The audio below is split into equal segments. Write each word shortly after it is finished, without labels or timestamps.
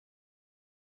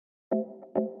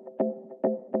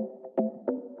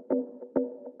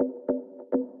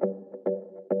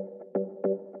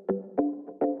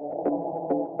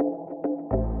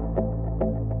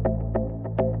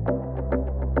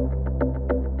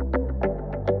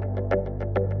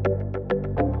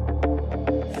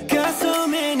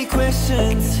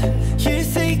questions, you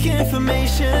seek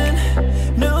information.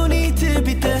 No need to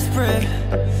be desperate,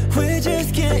 we're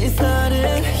just getting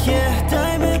started. Yeah,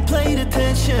 diamond plate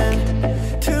attention.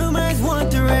 Two minds, one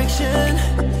direction,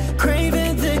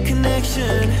 craving the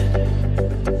connection.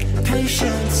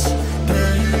 Patience,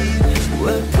 babe.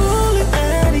 We're pulling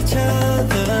at each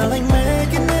other like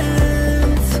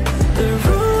magnets. The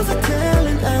rules are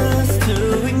telling us to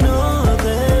ignore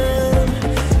them.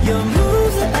 Your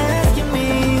moves are asking me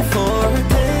for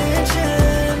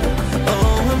attention.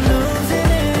 Oh, I'm losing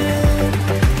it.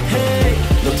 Hey,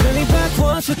 no turning back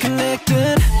once we're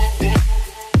connected.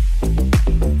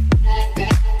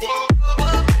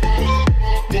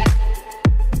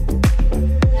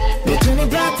 No turning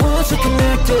back once we're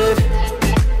connected.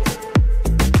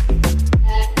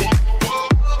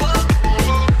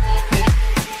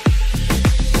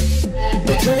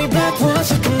 Turning back once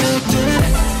we're connected.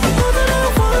 All that I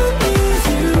want is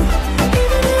you.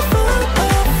 Even if I'm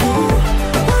a fool,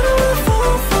 why do I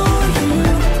fall for you?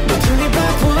 No turning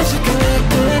back once we're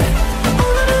connected.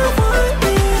 All that I want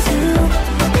is you.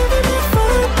 Even if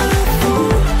I'm a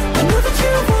fool, I know that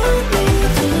you want me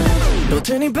to. No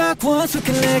turning back once we're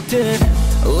connected.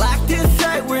 Locked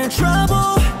inside, we're in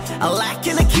trouble. I lack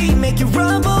and I keep making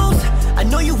rumbles. I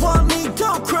know you want me,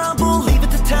 don't crumble. Leave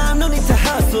it to time, no need to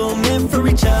hustle. Meant for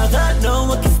each other, no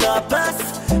one can stop us.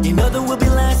 You know that we'll be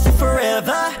lasting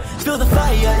forever. Feel the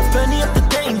fire, it's burning up the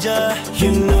danger.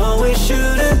 You know it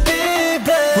shouldn't be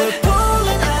bad. We're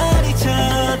pulling at each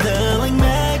other like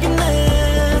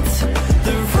magnets.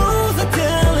 The rules are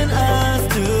telling us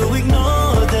to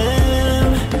ignore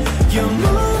them. Your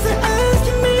moves are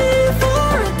asking me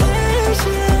for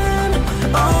attention.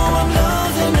 Oh, I'm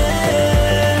losing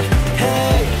it.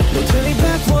 Hey, no turning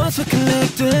back once we're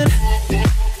connected.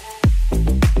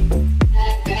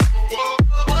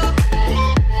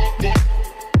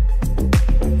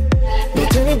 No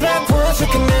turning back once we're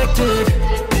connected.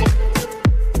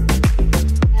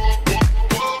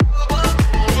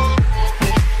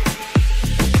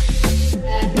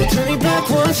 No turning back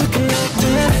once we're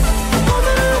connected. All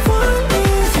that I want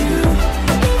is you.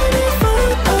 Even if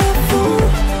I'm a fool,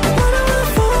 why do I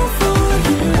fall for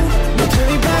you? No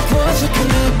turning back once we're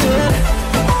connected.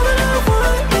 All that I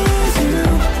want is you.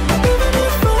 Even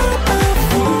if I'm a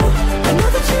fool, I know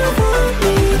that you want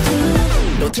me to.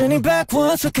 No turning back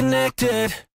once we're connected.